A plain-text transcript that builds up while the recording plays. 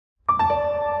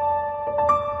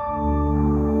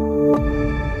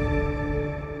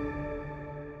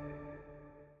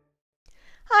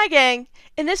Hi gang!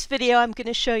 In this video I'm going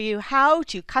to show you how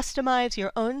to customize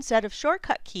your own set of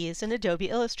shortcut keys in Adobe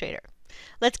Illustrator.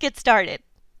 Let's get started.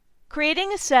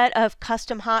 Creating a set of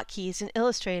custom hotkeys in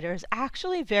Illustrator is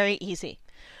actually very easy.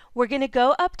 We're going to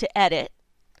go up to Edit,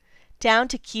 down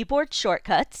to Keyboard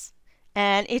Shortcuts,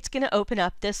 and it's going to open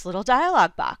up this little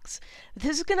dialog box.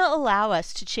 This is going to allow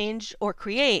us to change or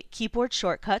create keyboard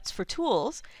shortcuts for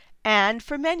tools and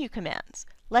for menu commands.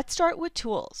 Let's start with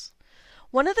tools.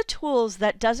 One of the tools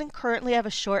that doesn't currently have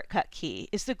a shortcut key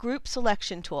is the Group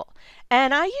Selection tool.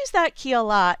 And I use that key a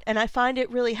lot, and I find it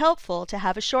really helpful to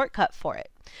have a shortcut for it.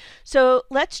 So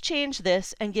let's change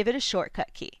this and give it a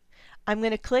shortcut key. I'm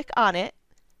going to click on it,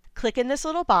 click in this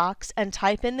little box, and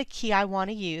type in the key I want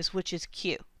to use, which is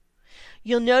Q.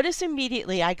 You'll notice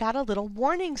immediately I got a little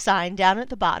warning sign down at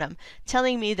the bottom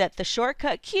telling me that the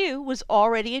shortcut Q was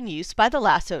already in use by the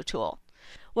lasso tool.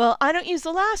 Well, I don't use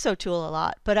the lasso tool a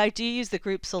lot, but I do use the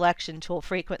group selection tool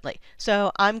frequently,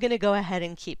 so I'm going to go ahead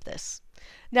and keep this.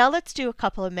 Now let's do a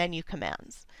couple of menu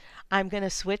commands. I'm going to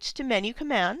switch to menu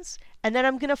commands, and then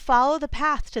I'm going to follow the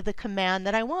path to the command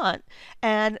that I want,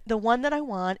 and the one that I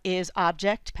want is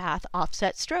Object Path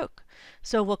Offset Stroke.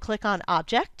 So we'll click on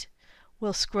Object,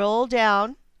 we'll scroll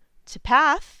down to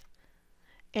Path,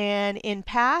 and in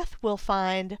Path we'll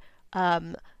find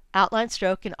Outline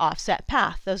Stroke and Offset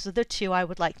Path. Those are the two I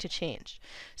would like to change.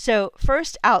 So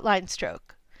first, Outline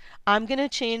Stroke. I'm going to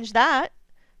change that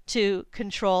to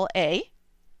Control A,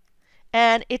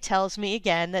 and it tells me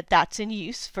again that that's in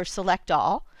use for Select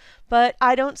All, but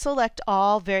I don't select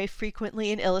all very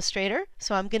frequently in Illustrator,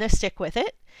 so I'm going to stick with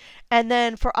it. And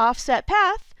then for Offset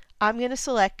Path, I'm going to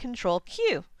select Control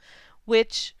Q,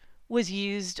 which was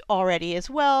used already as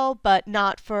well, but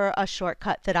not for a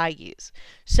shortcut that I use.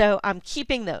 So I'm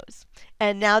keeping those.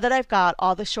 And now that I've got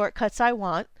all the shortcuts I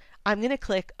want, I'm going to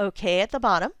click OK at the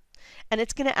bottom, and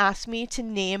it's going to ask me to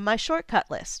name my shortcut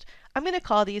list. I'm going to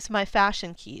call these my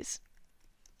fashion keys.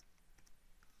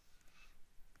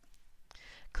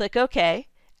 Click OK,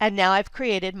 and now I've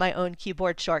created my own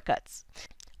keyboard shortcuts.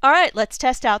 All right, let's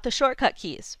test out the shortcut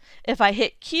keys. If I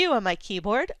hit Q on my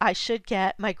keyboard, I should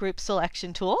get my group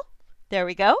selection tool. There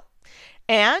we go.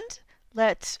 And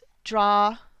let's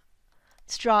draw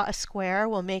a square.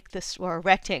 We'll make this, or a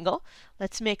rectangle.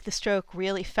 Let's make the stroke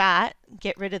really fat,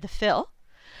 get rid of the fill.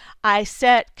 I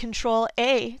set Control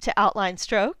A to outline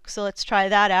stroke, so let's try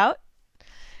that out.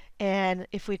 And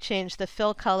if we change the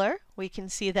fill color, we can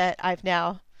see that I've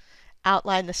now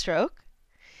outlined the stroke.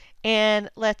 And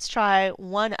let's try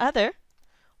one other.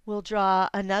 We'll draw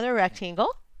another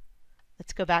rectangle.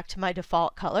 Let's go back to my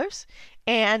default colors.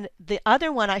 And the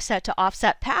other one I set to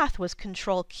offset path was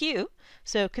Control Q.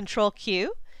 So Control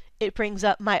Q, it brings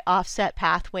up my offset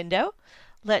path window.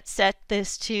 Let's set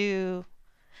this to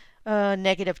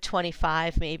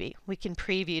 -25 maybe. We can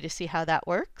preview to see how that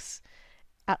works.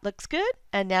 That looks good.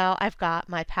 And now I've got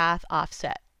my path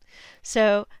offset.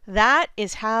 So that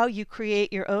is how you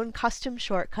create your own custom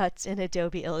shortcuts in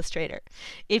Adobe Illustrator.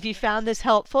 If you found this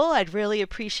helpful, I'd really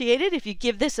appreciate it if you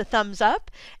give this a thumbs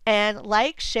up and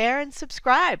like, share, and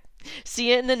subscribe.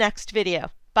 See you in the next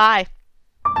video. Bye.